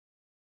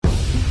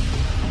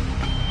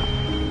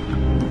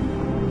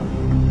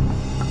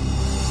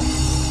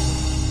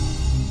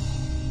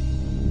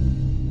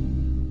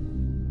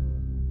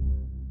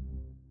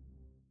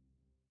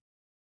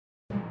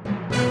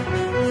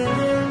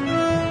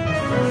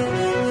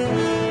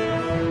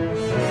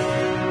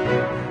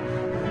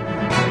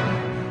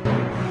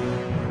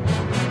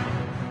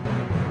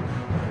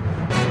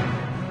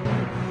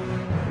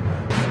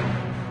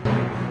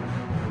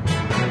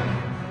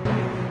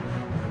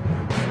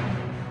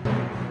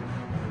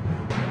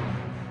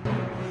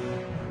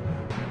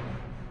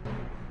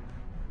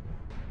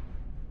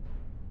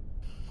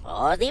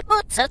어디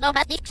붙어도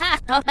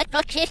마디차도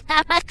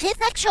마초치다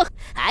마치삭쇼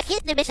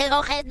아기들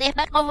비세고 했네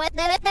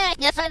마코웨네레타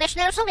녀석의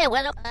신을 속에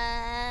원로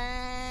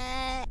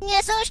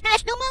녀석 신을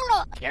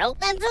누물로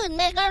그렇단 준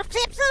내가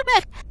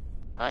셉스백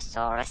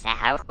어서로서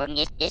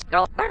하우군이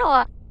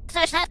디스크로프로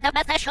서사타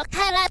마타쇼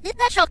타라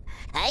디타쇼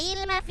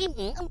아일마피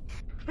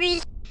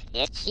위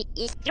예치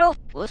이스트로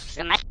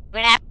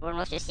우스마스브라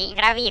보노스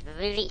싱그라비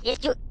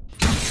비리에주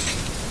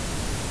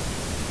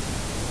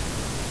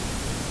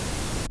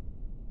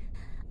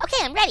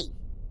Okay, I'm ready.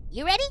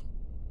 You ready?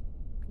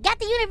 Got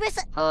the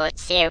universal... Oh,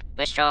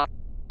 super sure.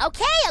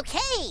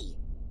 Okay.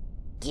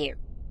 Gear.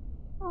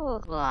 Oh,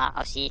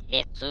 I'll see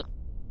it too.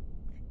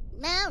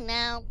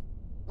 No.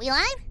 We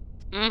live?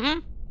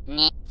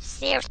 Mm-hmm.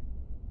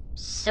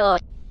 So...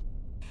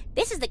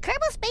 This is the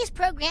Kerbal Space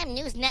Program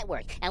News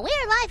Network, and we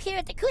are live here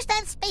at the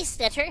Kustan Space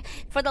Center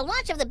for the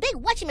launch of the big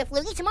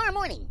Whatchamafloogie tomorrow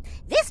morning.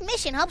 This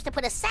mission hopes to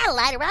put a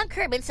satellite around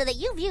Kerbin so that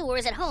you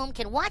viewers at home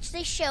can watch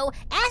this show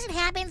as it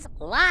happens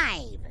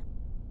live.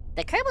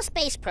 The Kerbal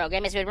Space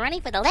Program has been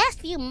running for the last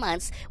few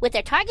months with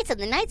their targets in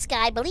the night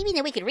sky, believing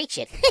that we could reach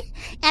it.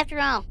 After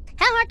all,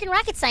 how hard can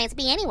rocket science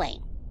be anyway?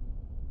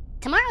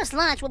 Tomorrow's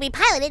launch will be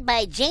piloted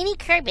by Jennie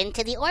Kerbin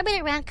to the orbit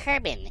around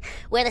Kerbin,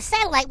 where the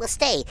satellite will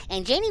stay,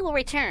 and Jennie will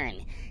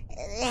return.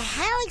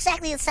 How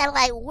exactly the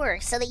satellite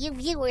works so that you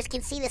viewers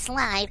can see this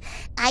live,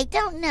 I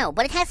don't know,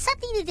 but it has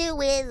something to do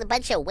with a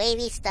bunch of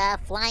wavy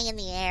stuff, flying in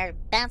the air,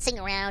 bouncing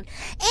around,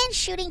 and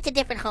shooting to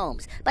different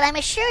homes. But I'm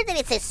assured that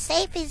it's as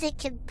safe as it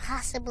can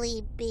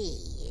possibly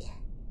be.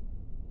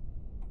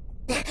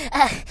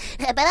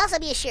 But also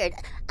be assured,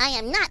 I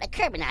am not a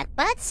kerbonaut,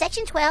 but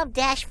Section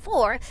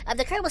 12-4 of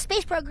the Kerbal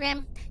Space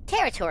Program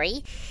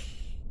territory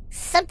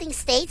something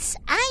states,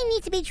 I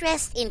need to be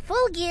dressed in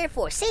full gear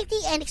for safety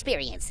and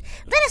experience.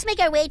 Let us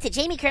make our way to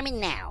Jennie Kerman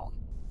now.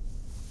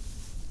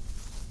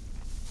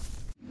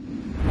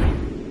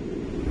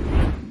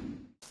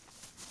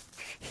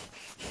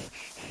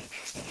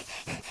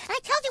 I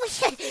told you we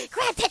should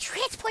grab that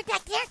transport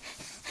back there.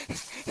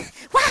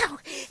 Wow!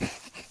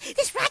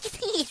 This rocket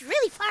thingy is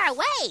really far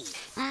away.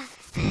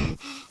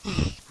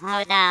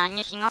 Hold on,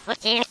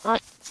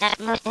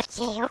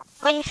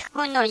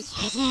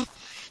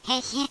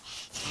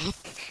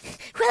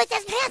 well, it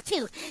doesn't have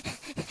to.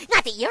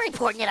 Not that you're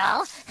important at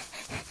all.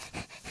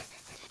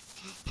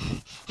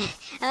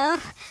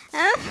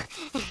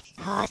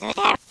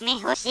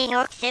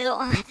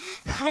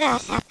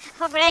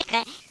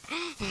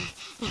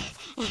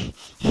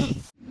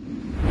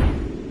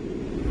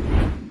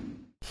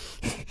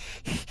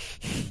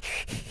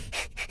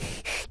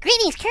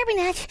 Greetings,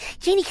 Kerbonaut.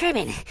 Jennie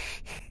Kerman.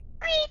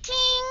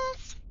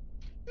 Greetings.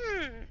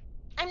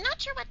 I'm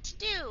not sure what to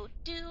do.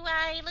 Do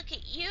I look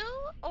at you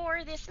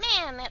or this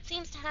man that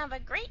seems to have a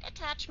great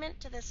attachment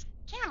to this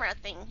camera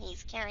thing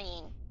he's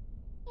carrying?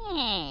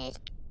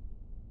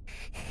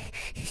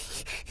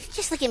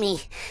 Just look at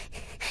me.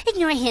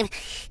 Ignore him.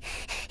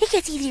 It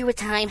gets easier with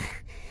time.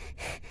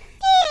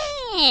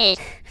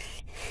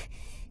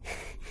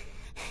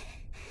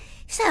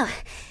 So,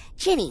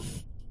 Jennie,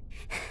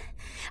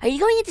 are you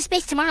going into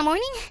space tomorrow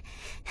morning?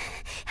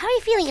 How are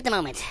you feeling at the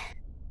moment?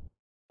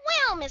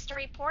 Well, Mr.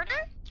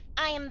 Reporter,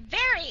 I am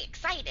very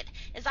excited,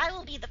 as I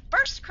will be the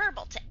first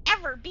Kerbal to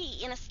ever be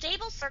in a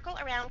stable circle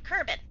around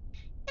Kerbin.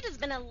 It has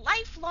been a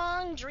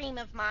lifelong dream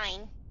of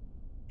mine.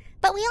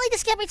 But we only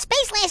discovered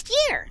space last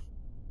year.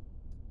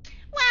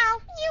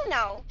 Well, you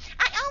know,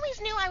 I always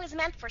knew I was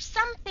meant for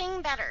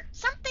something better,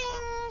 something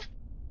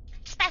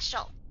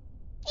special.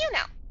 You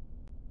know.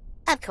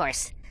 Of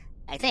course,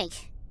 I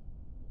think.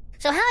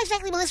 So how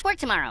exactly will this work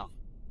tomorrow?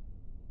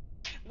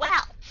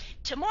 Well,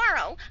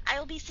 tomorrow I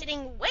will be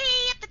sitting way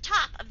at the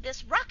top of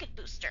this rocket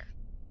booster.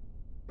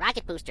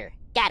 Rocket booster.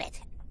 Got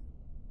it.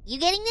 You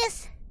getting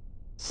this?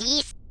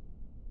 Yes.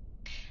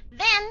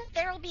 Then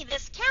there will be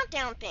this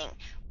countdown thing,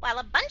 while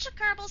a bunch of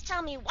Kerbals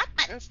tell me what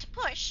buttons to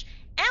push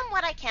and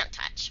what I can't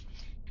touch.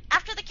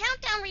 After the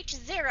countdown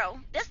reaches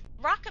 0, this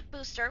rocket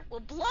booster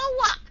will blow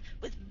up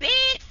with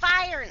big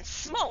fire and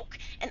smoke,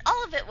 and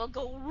all of it will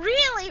go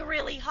really,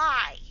 really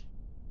high.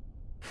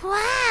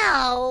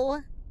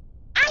 Wow!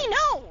 I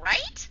know,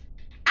 right?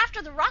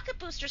 After the rocket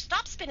booster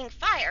stops spitting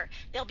fire,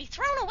 they'll be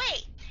thrown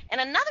away, and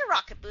another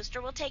rocket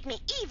booster will take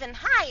me even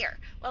higher,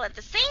 while at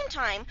the same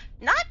time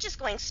not just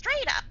going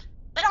straight up,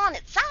 but on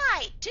its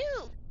side,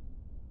 too.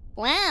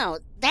 Wow,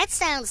 that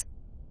sounds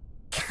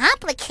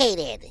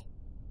complicated.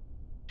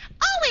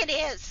 Oh, it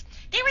is.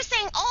 They were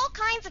saying all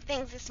kinds of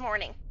things this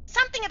morning.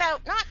 Something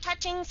about not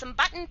touching some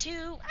button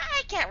too.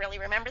 I can't really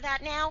remember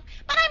that now,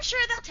 but I'm sure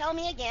they'll tell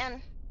me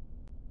again.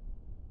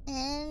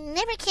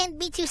 Never can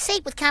be too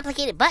safe with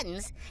complicated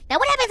buttons. Now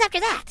what happens after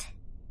that?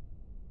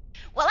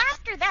 Well,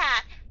 after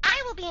that,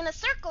 I will be in a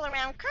circle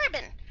around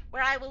Kerbin,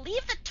 where I will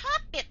leave the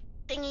top bit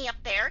thingy up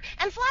there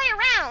and fly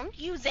around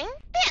using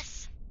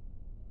this.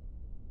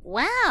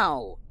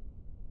 Wow.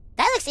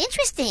 That looks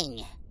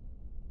interesting.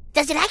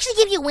 Does it actually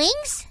give you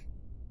wings?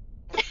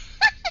 No,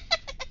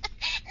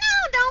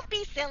 don't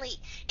be silly.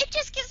 It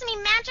just gives me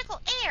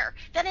magical air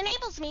that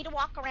enables me to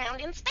walk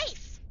around in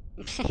space.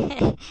 Oh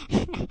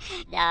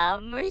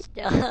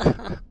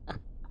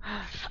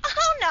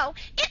no,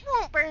 it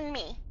won't burn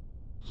me.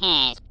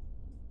 They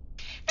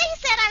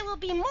said I will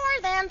be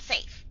more than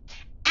safe.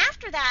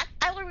 After that,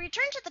 I will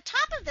return to the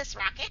top of this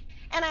rocket,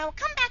 and I will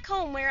come back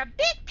home where a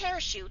big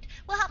parachute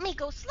will help me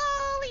go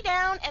slowly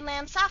down and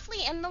land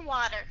softly in the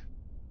water.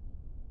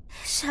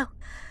 So,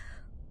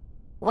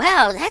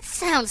 wow, that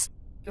sounds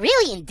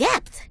really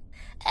in-depth.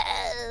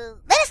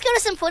 Let us go to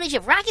some footage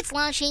of rockets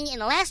launching in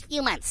the last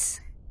few months.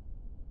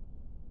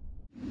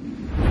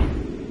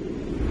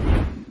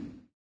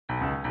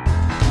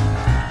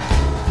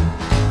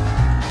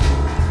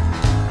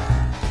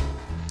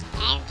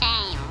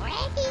 Okay,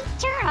 ready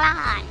to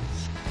launch.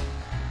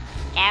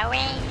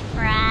 Going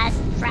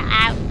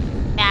out.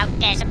 No,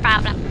 there's a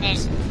problem.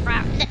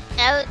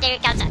 Oh, there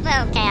it goes.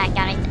 Okay, I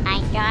got it.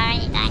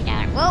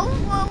 Whoa.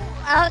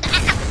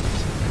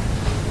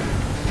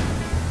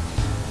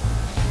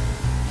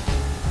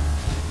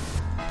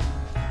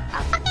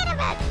 Oh, forget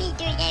about me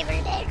doing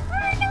everything.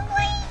 Run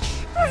away.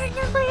 Oh,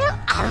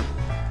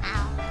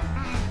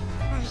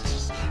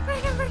 jeez.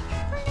 Run away.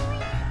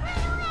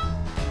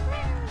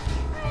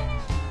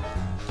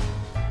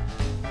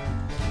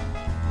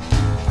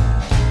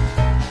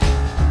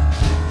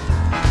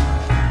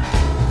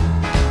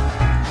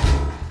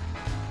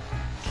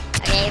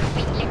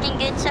 Looking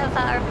good so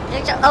far.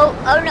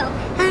 Oh no.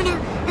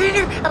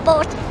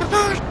 Abort.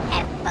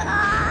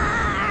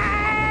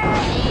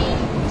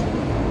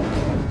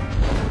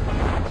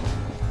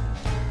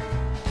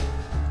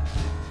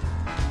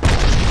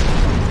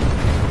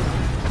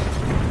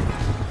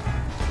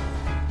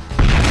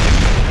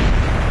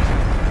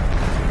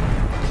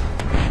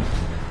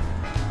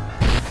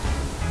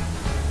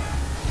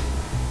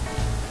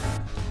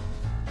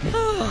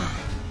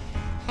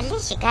 At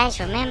least you guys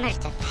remembered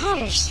the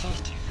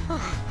parachute.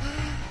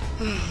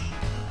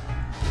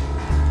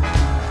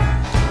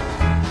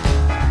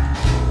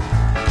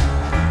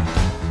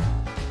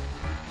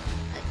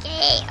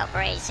 Okay,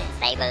 operation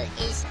stable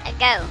is a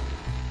go.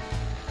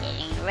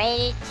 Getting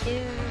ready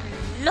to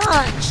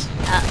launch.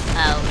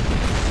 Uh-oh.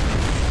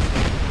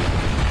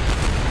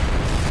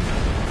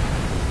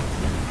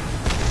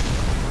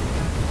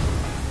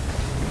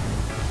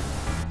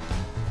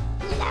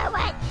 You know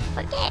what?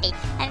 Forget it.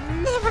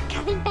 I'm never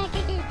coming back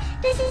again.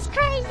 This is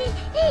crazy.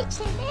 Each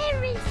and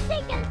every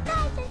single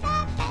time this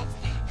happens.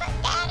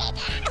 Forget it.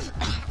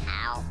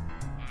 Ow.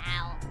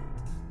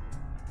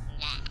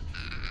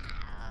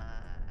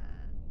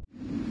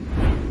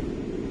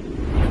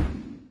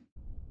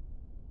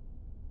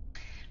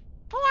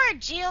 Poor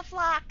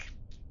Geoflock.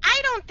 I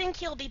don't think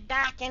he'll be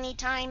back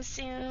anytime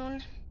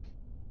soon.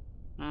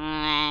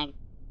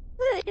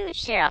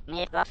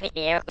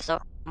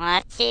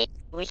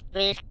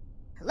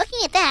 Looking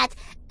at that,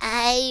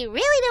 I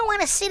really don't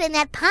want to sit in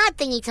that pod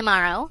thingy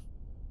tomorrow.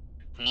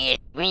 I'm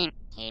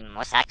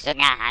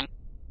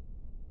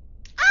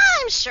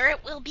sure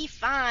it will be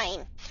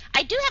fine.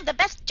 I do have the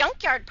best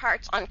junkyard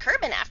parts on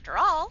Kerbin after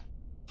all.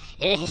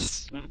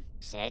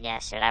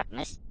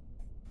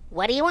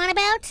 What do you want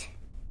about?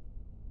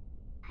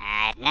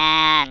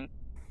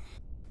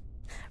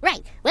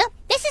 Right, well,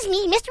 this is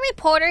me, Mr.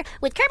 Reporter,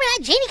 with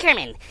kerbonaut Jennie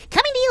Kerman,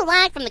 coming to you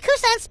live from the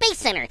Kusan Space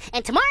Center,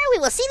 and tomorrow we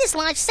will see this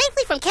launch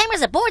safely from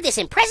cameras aboard this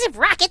impressive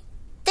rocket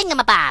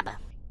thingamabob.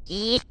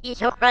 Yes,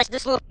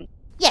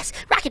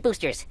 rocket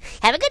boosters.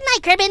 Have a good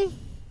night, Kerbin.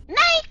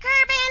 Night,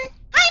 Kerbin.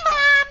 Hi,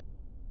 Mom.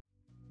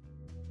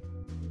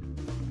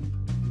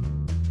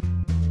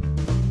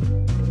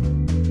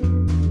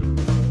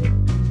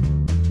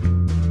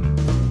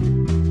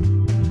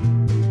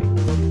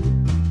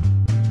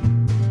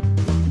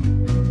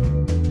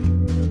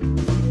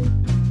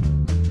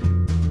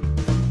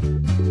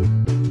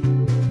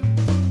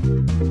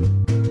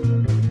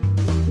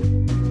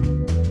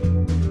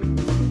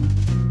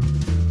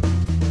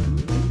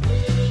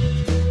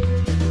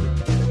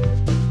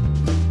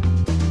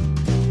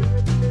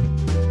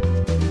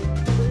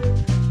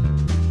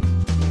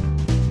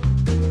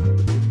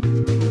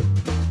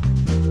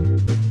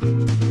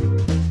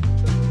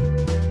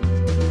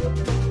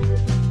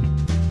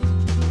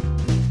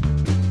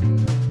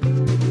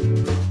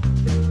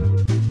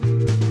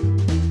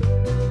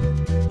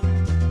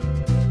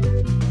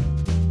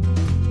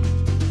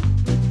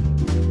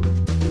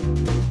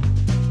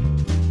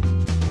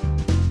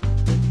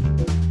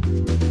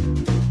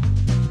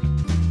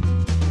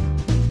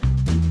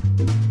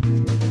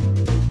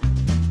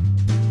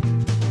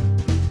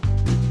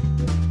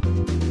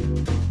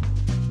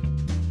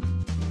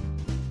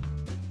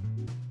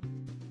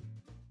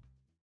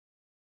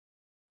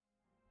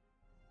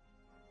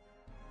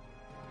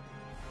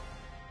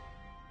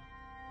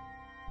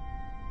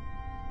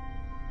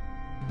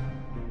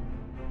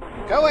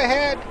 Go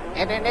ahead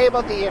and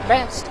enable the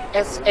Advanced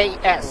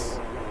SAS.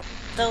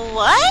 The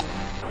what?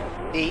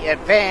 The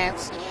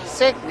Advanced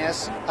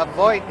Sickness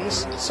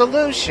Avoidance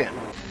Solution.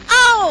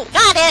 Oh,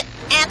 got it.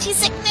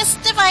 Anti-sickness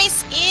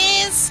device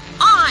is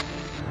on.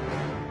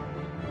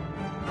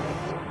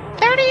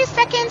 30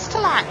 seconds to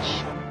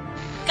launch.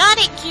 Got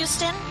it,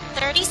 Houston.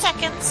 30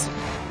 seconds.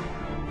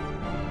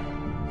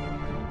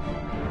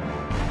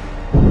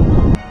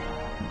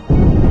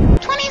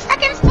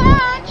 seconds to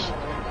launch.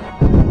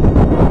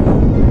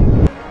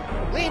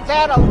 Leave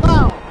that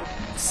alone.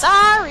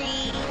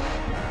 Sorry.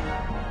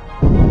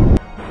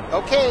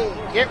 Okay,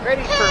 get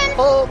ready for 10,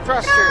 full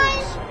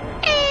thrusters.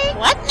 8,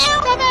 What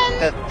now? 7,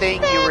 The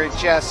thing you were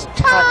just 5,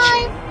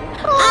 touching.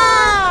 4,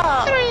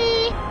 Oh.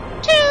 3,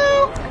 2,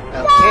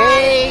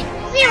 Okay,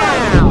 0.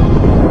 now.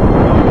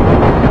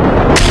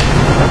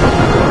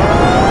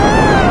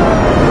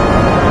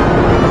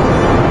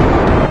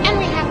 And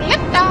we have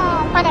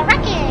liftoff for the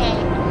rocket.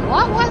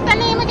 What was the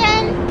name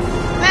again?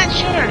 Not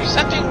sure.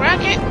 Something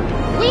rocket?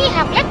 We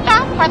have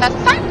liftoff for the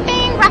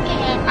something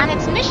rocket on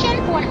its mission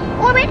for an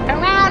orbit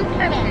around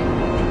Kerbin.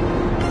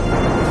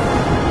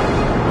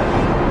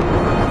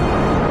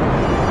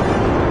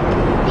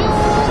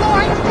 Fuel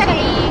lowering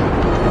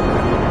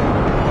steady.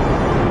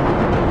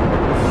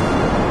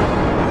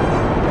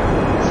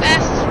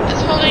 SAS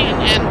is holding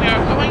and we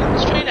are going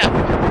straight up.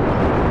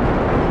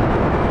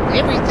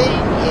 Everything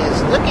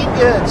is looking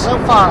good so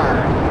far.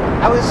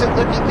 How is it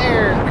looking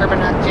there,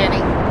 Kerbonaut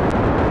Jennie?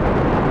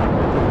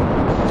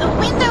 The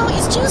window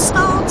is too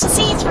small to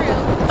see through,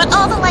 but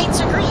all the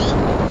lights are green.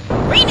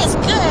 Green is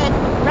good,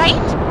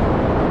 right?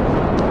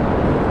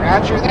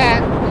 Roger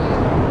that.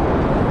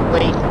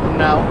 Wait,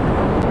 no.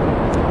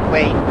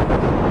 Wait.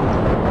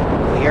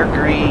 We are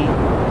green,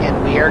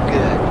 and we are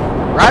good.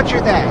 Roger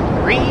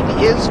that. Green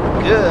is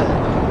good.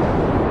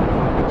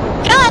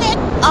 Got it.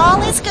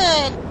 All is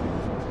good.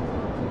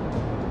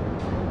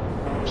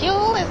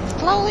 Fuel is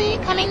slowly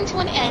coming to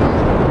an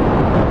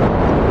end.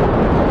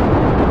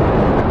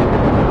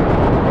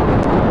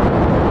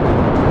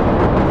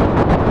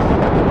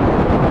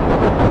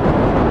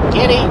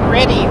 Getting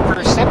ready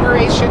for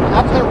separation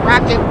of the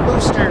rocket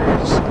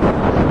boosters.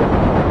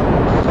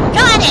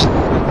 Got it.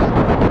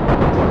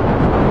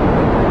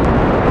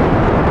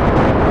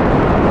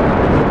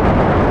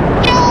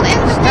 Fuel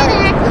is Start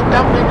finished. the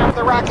dumping of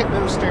the rocket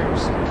boosters.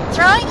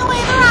 Throwing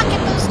away the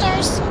rocket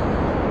boosters.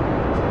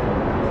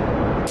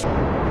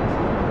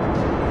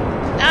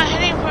 Now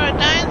heading for a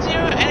 90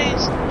 at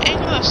an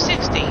angle of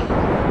 60.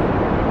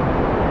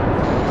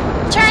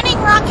 Turning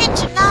rocket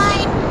to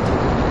 9.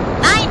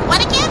 9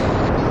 what again?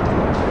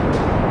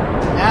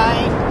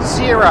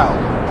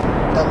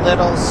 9-0. The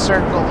little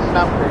circle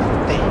number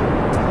thing.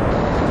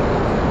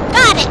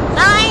 Got it.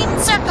 9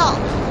 circle.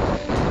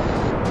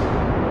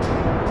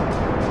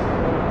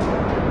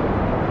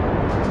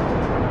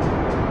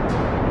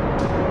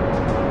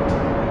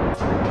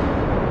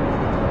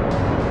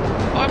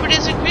 Orbit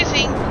is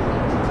increasing.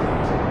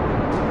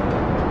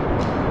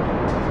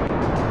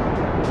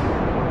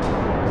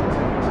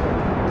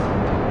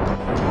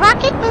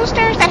 Rocket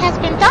boosters that has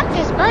been dumped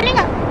is burning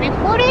up.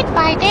 Reported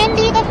by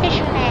Dandy the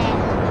fisherman.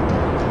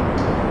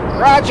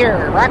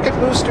 Roger. Rocket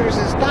boosters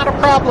is not a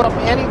problem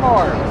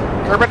anymore.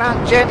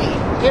 Kerbonaut Jennie,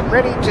 get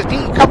ready to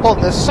decouple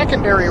the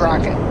secondary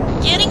rocket.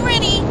 Getting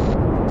ready.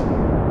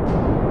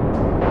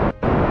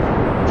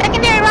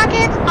 Secondary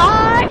rockets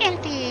are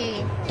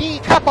empty.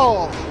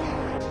 Decouple.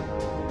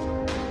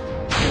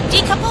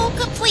 Decouple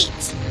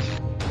complete.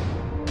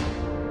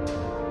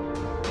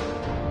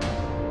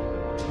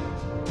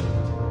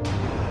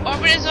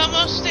 Orbit is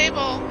almost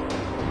stable.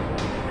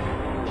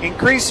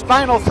 Increase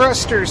final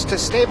thrusters to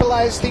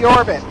stabilize the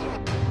orbit.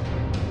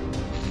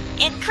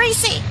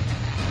 Increasing.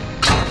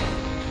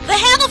 The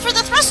handle for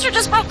the thruster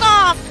just broke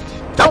off.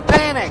 Don't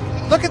panic.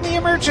 Look in the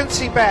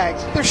emergency bag.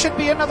 There should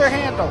be another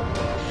handle.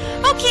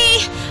 Okay,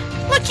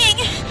 looking.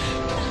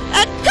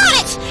 Got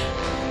it!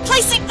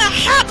 Placing the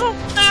handle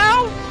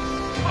now.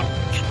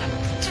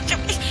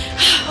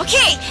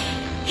 Okay,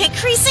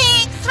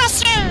 increasing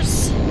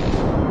thrusters.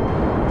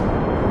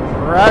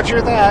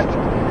 Roger that.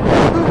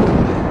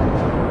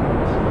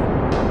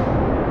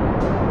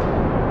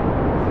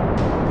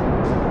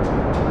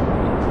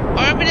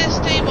 Orbit is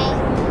stable.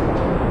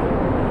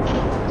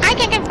 I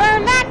can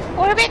confirm that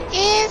orbit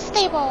is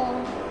stable.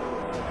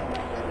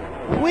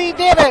 We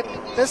did it!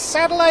 The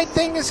satellite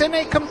thing is in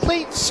a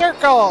complete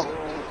circle.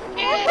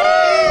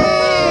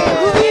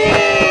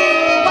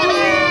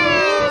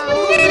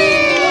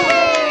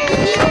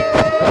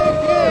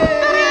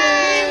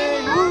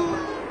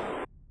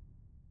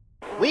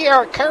 We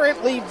are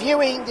currently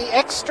viewing the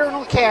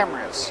external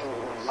cameras.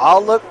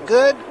 All look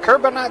good,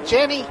 Kerbonaut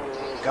Jennie.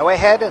 Go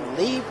ahead and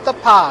leave the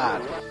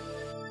pod.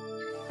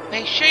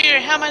 Make sure your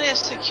helmet is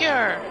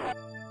secure.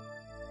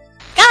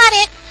 Got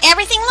it.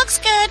 Everything looks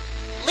good.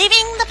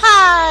 Leaving the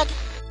pod.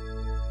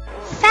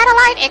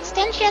 Satellite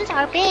extensions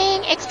are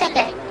being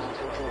extended.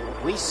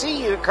 We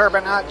see you,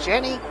 Kerbonaut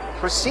Jennie.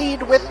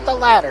 Proceed with the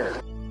ladder.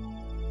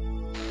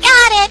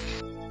 Got it.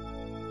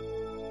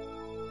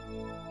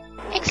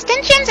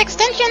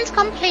 Extensions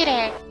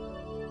completed.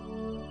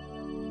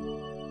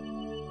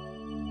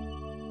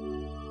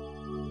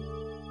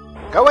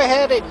 Go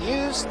ahead and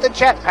use the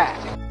jetpack.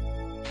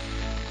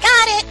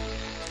 Got it.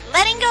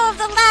 Letting go of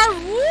the loud.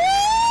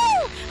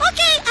 Woo!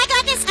 Okay, I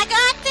got this. I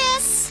got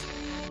this.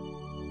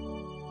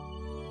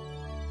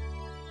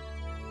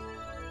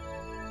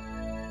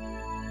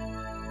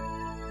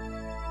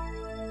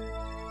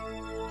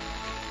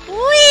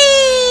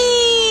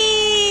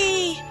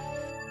 Whee!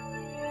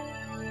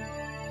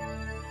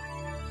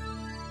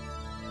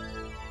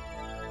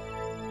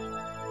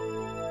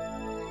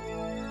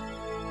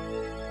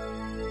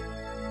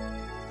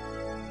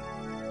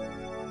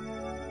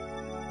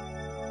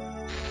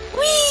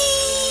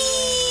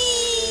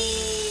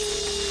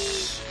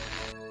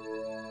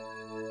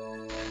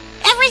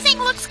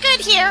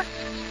 good here.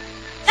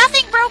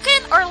 Nothing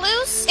broken or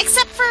loose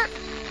except for...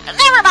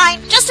 Never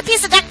mind, just a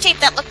piece of duct tape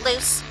that looked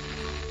loose.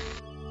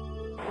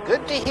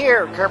 Good to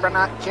hear,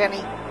 kerbonaut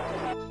Jennie.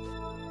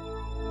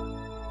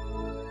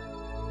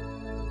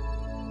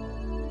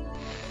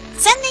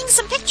 Sending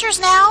some pictures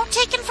now,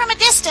 taken from a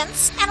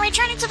distance, and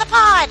returning to the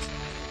pod.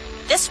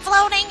 This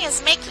floating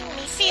is making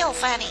me feel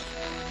funny.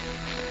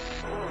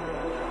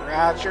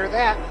 Roger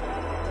that.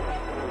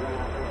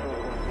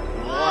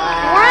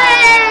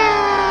 Wow.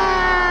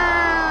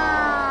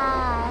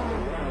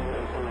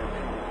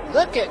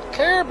 Look at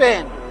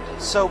Kerbin.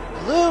 So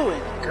blue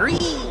and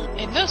green.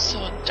 It looks so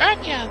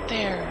dark out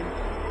there.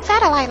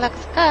 Satellite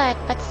looks good,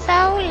 but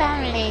so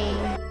lonely.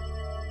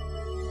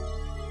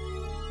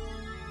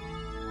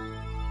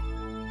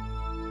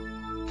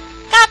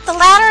 Got the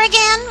ladder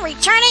again,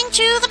 returning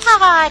to the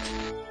pod.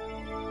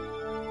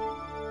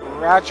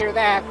 Roger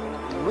that.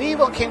 We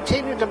will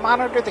continue to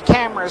monitor the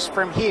cameras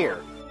from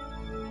here.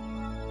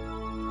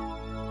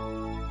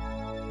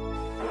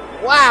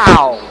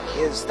 Wow!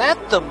 Is that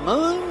the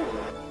moon?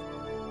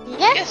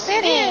 Yes,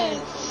 it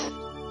is.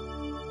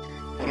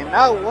 You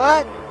know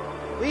what?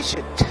 We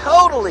should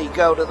totally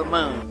go to the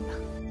moon.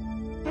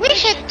 We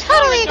should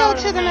totally go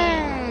to the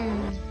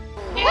moon.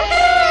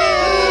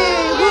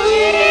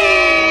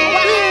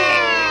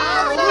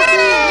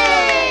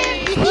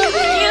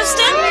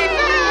 Houston?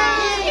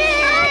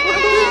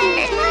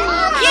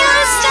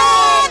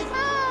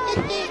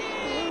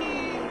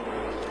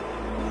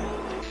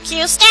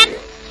 Houston?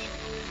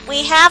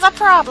 We have a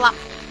problem.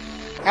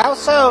 How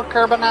so,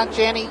 kerbonaut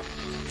Jennie?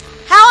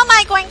 How am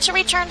I going to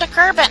return to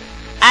Kerbin?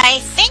 I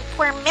think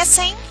we're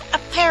missing a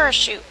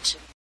parachute.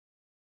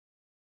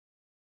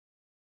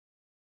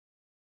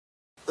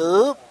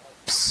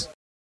 Oops.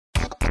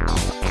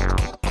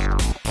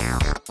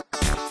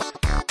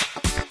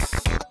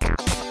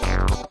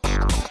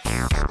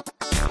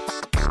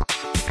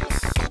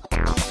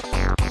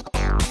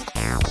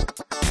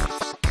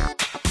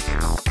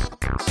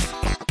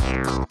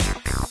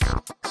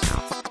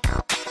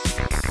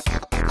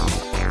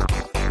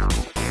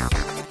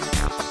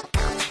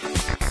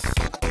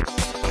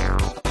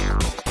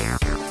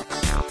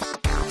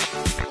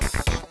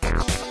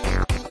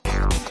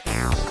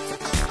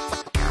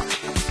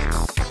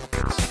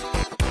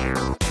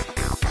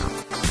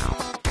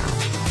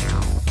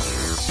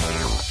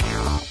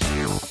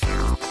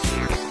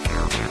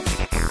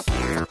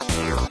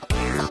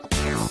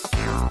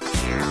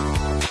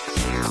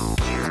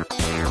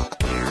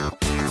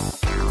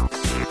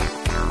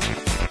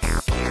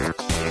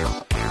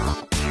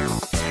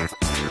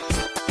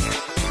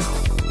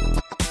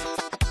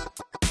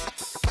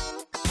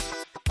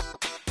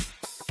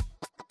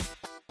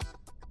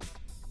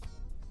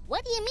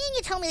 What do you mean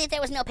you told me that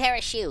there was no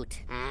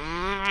parachute?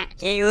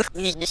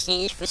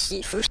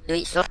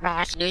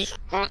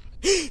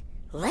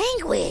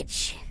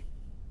 Language!